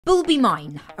Bulby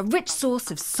Mine, a rich source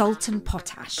of salt and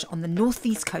potash on the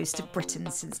northeast coast of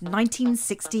Britain since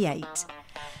 1968,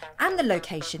 and the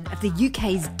location of the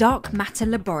UK's Dark Matter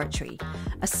Laboratory,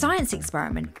 a science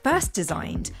experiment first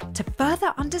designed to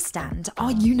further understand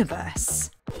our universe.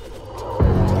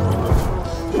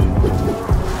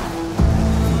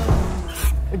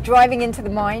 We're driving into the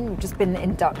mine, we've just been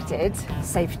inducted.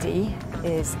 Safety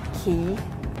is key.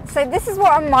 So this is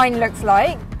what our mine looks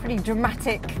like. Pretty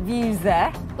dramatic views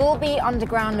there. Bulby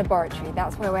Underground Laboratory,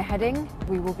 that's where we're heading.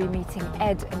 We will be meeting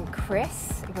Ed and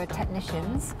Chris, who are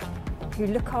technicians, who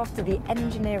look after the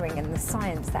engineering and the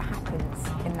science that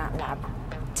happens in that lab.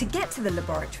 To get to the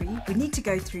laboratory, we need to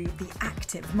go through the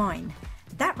active mine.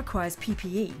 That requires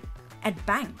PPE. Ed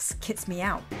Banks kits me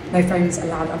out. No phones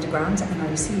allowed underground, and I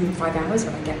receive 5 hours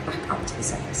when I get back up to the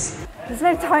surface. There's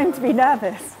no time to be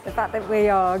nervous. The fact that we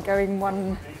are going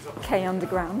 1K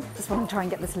underground, just want to try and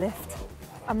get this lift.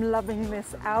 I'm loving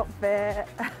this outfit.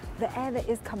 The air that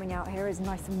is coming out here is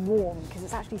nice and warm because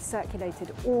it's actually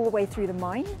circulated all the way through the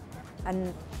mine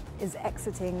and is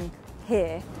exiting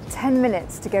here. 10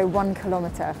 minutes to go 1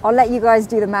 kilometre. I'll let you guys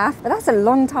do the math, but that's a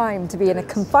long time to be in a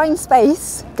confined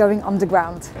space going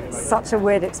underground. Such a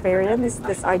weird experience,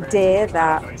 this idea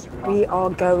that we are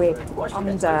going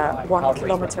under 1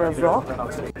 kilometre of rock.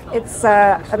 It's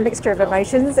a mixture of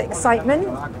emotions, excitement,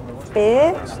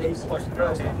 fear.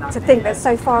 To think that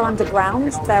so far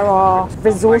underground there are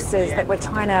resources that we're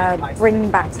trying to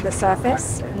bring back to the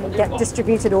surface and get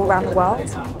distributed all around the world.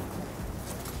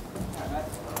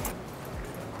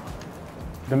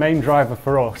 The main driver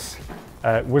for us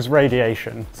was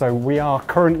radiation. So we are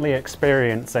currently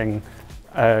experiencing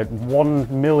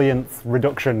 1/1,000,000th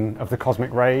reduction of the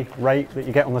cosmic ray rate that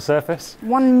you get on the surface.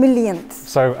 1/1,000,000th.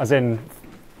 So as in,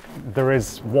 there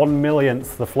is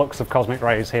 1/1,000,000th the flux of cosmic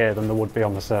rays here than there would be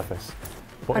on the surface.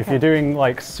 But if you're doing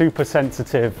like super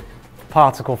sensitive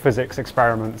particle physics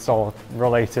experiments or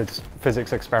related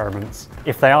physics experiments,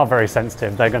 if they are very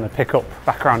sensitive, they're going to pick up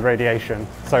background radiation.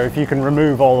 So if you can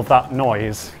remove all of that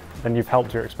noise, then you've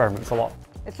helped your experiments a lot.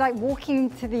 It's like walking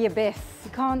to the abyss.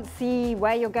 You can't see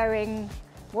where you're going,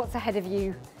 what's ahead of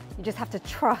you. You just have to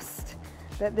trust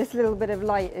that this little bit of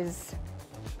light is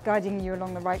guiding you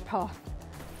along the right path.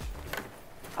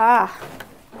 Ah,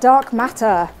 dark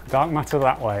matter. Dark matter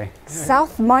that way.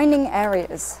 South mining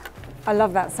areas. I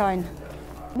love that sign.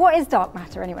 What is dark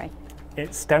matter anyway?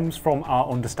 It stems from our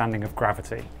understanding of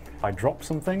gravity. If I drop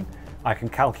something, I can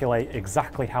calculate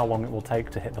exactly how long it will take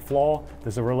to hit the floor.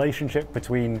 There's a relationship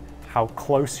between how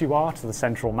close you are to the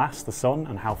central mass, the sun,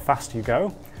 and how fast you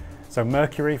go. So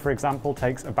Mercury, for example,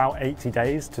 takes about 80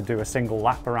 days to do a single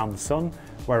lap around the sun,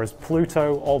 whereas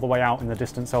Pluto, all the way out in the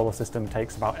distant solar system,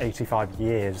 takes about 85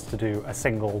 years to do a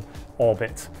single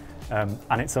orbit.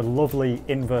 And it's a lovely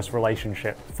inverse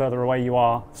relationship. Further away you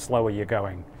are, slower you're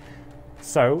going.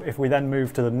 So if we then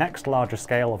move to the next larger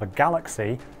scale of a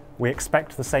galaxy, we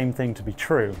expect the same thing to be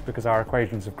true because our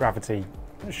equations of gravity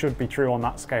should be true on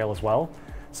that scale as well.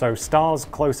 So stars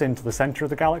close into the center of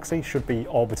the galaxy should be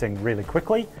orbiting really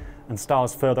quickly, and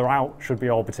stars further out should be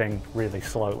orbiting really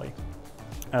slowly.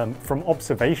 From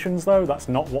observations though, that's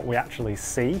not what we actually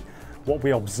see. What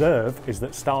we observe is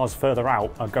that stars further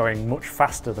out are going much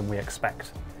faster than we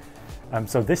expect.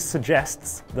 So this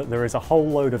suggests that there is a whole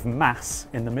load of mass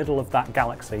in the middle of that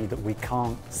galaxy that we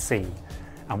can't see.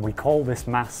 And we call this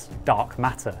mass dark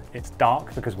matter. It's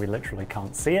dark because we literally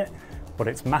can't see it, but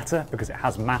it's matter because it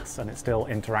has mass and it still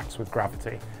interacts with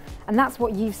gravity. And that's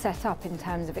what you've set up in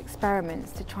terms of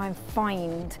experiments to try and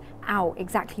find out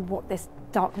exactly what this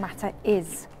dark matter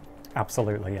is.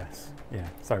 Absolutely, yes. Yeah.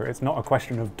 So it's not a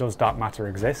question of does dark matter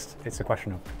exist, it's a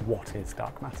question of what is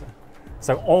dark matter.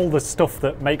 So all the stuff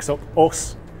that makes up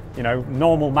us, you know,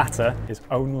 normal matter is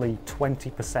only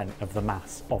 20% of the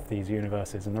mass of these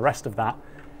universes, and the rest of that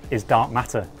is dark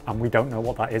matter, and we don't know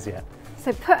what that is yet.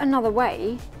 So put another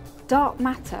way, dark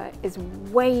matter is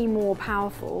way more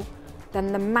powerful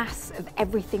than the mass of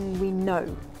everything we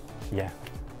know. Yeah,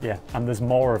 and there's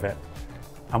more of it,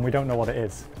 and we don't know what it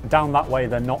is. Down that way,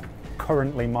 they're not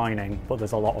currently mining, but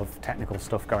there's a lot of technical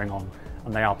stuff going on,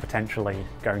 and they are potentially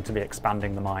going to be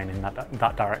expanding the mine in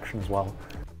that direction as well.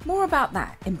 More about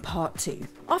that in part 2.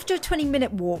 After a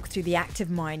 20-minute walk through the active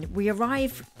mine, we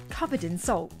arrive covered in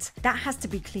salt. That has to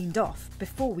be cleaned off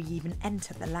before we even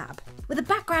enter the lab. With a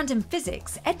background in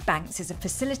physics, Ed Banks is a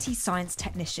facility science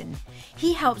technician.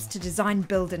 He helps to design,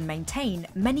 build and maintain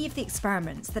many of the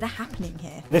experiments that are happening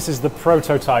here. This is the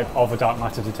prototype of a dark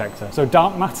matter detector. So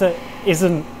dark matter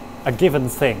isn't a given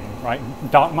thing, right?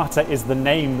 Dark matter is the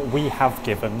name that we have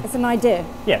given. It's an idea.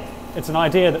 Yeah, it's an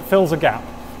idea that fills a gap,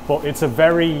 but it's a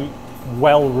very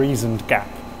well-reasoned gap.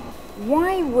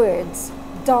 Why would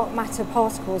dark matter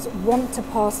particles want to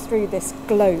pass through this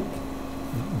globe?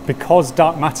 Because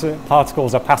dark matter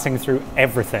particles are passing through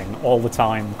everything all the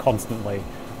time, constantly.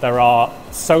 There are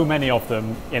so many of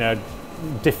them in a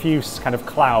diffuse kind of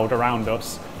cloud around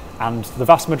us, and the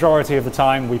vast majority of the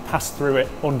time we pass through it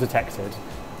undetected.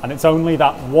 And it's only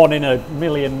that 1 in a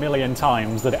million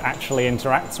times that it actually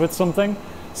interacts with something.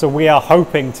 So we are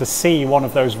hoping to see one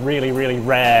of those really, really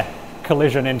rare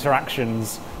collision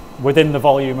interactions within the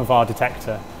volume of our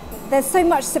detector. There's so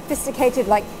much sophisticated,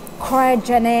 like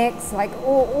cryogenics, like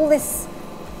all this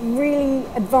really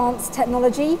advanced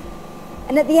technology.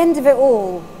 And at the end of it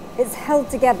all, it's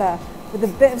held together with a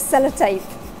bit of sellotape.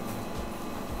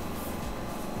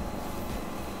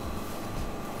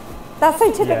 That's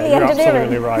so typically you're engineering.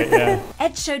 Absolutely right, yeah.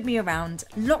 Ed showed me around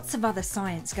lots of other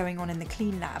science going on in the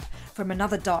Clean Lab, from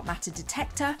another dark matter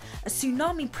detector, a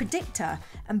tsunami predictor,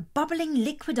 and bubbling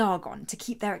liquid argon to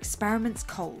keep their experiments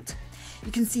cold.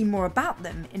 You can see more about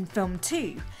them in film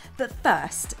 2, but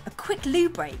first, a quick loo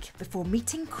break before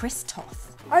meeting Chris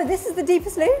Toth. Oh, this is the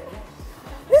deepest loo?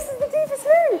 This is the deepest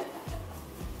loo!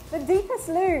 The deepest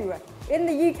loo in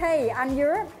the UK and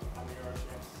Europe.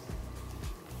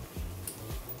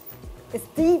 It's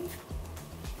deep.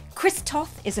 Chris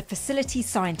Toth is a facilities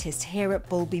scientist here at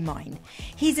Bulby Mine.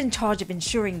 He's in charge of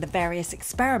ensuring the various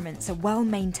experiments are well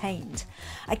maintained.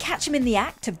 I catch him in the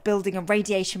act of building a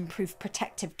radiation-proof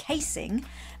protective casing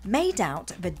made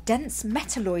out of a dense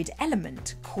metalloid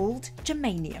element called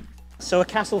germanium. So a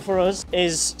castle for us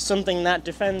is something that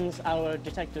defends our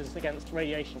detectors against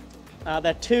radiation.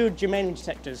 There are 2 germanium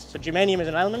detectors. So germanium is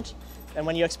an element, and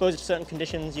when you expose it to certain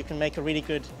conditions, you can make a really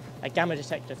good gamma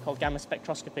detector called gamma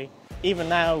spectroscopy. Even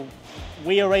now,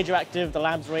 we are radioactive, the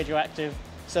lab's radioactive,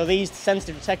 so these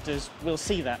sensitive detectors will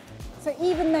see that. So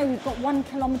even though we've got 1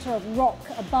 kilometre of rock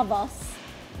above us,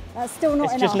 that's still not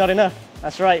enough. It's just not enough.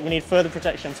 That's right, we need further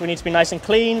protection. So we need to be nice and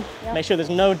clean, make sure there's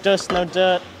no dust, no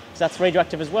dirt, because that's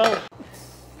radioactive as well.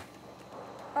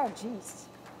 Oh, jeez.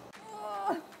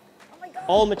 Oh my God.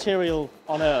 All material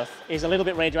on Earth is a little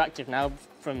bit radioactive now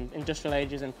from industrial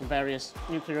ages and from various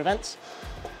nuclear events.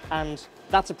 And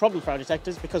that's a problem for our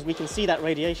detectors because we can see that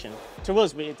radiation. To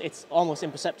us, it's almost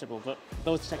imperceptible, but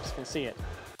those detectors can see it.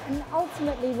 And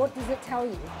ultimately, what does it tell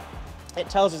you? It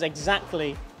tells us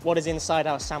exactly what is inside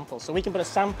our sample. So we can put a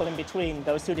sample in between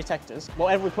those 2 detectors.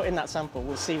 Whatever we put in that sample,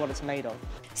 we'll see what it's made of.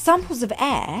 Samples of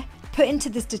air put into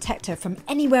this detector from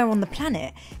anywhere on the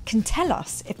planet can tell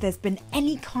us if there's been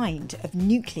any kind of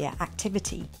nuclear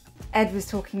activity. Ed was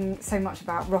talking so much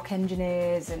about rock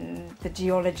engineers and the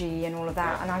geology and all of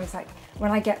that, and I was like,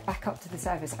 when I get back up to the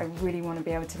surface, I really want to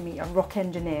be able to meet a rock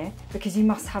engineer because you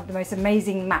must have the most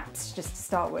amazing maps just to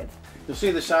start with. You'll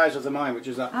see the size of the mine, which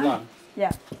is that plan.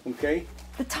 Yeah. Okay.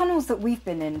 The tunnels that we've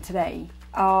been in today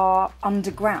are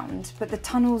underground, but the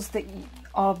tunnels that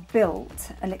are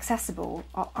built and accessible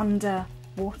are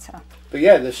underwater. But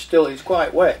yeah, it's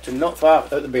quite wet, and not far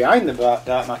behind the dark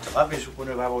matter lab is one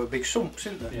of our big sumps,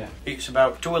 isn't there? Yeah. It's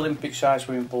about 2 Olympic-sized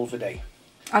swimming pools a day.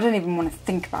 I don't even want to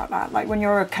think about that. Like when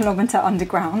you're a kilometre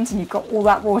underground and you've got all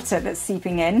that water that's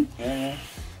seeping in. Yeah.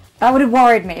 That would have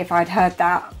worried me if I'd heard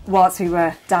that whilst we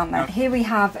were down there. Here we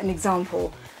have an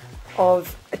example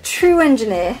of a true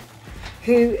engineer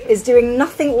who is doing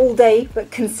nothing all day but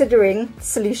considering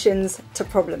solutions to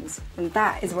problems. And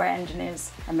that is where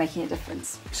engineers are making a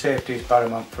difference. Safety is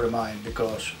paramount for a mine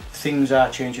because things are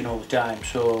changing all the time.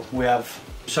 So we have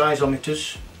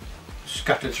seismometers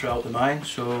scattered throughout the mine,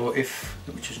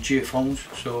 which is geophones.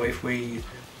 So if we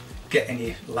get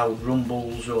any loud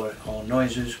rumbles or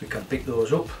noises, we can pick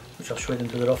those up, which I'll show them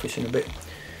to their office in a bit.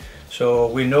 So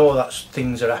we know that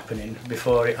things are happening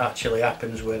before it actually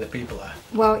happens where the people are.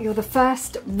 Well, you're the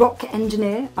first rock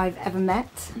engineer I've ever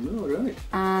met. Oh, right.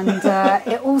 And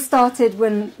it all started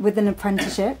with an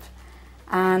apprenticeship.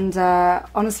 And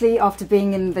honestly, after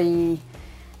being in the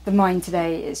mine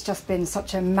today, it's just been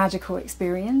such a magical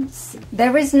experience.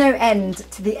 There is no end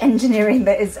to the engineering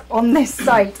that is on this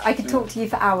site. I could talk to you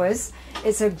for hours.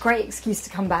 It's a great excuse to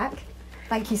come back.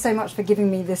 Thank you so much for giving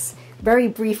me this very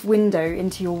brief window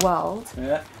into your world.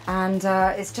 Yeah. And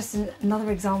it's just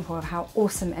another example of how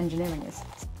awesome engineering is.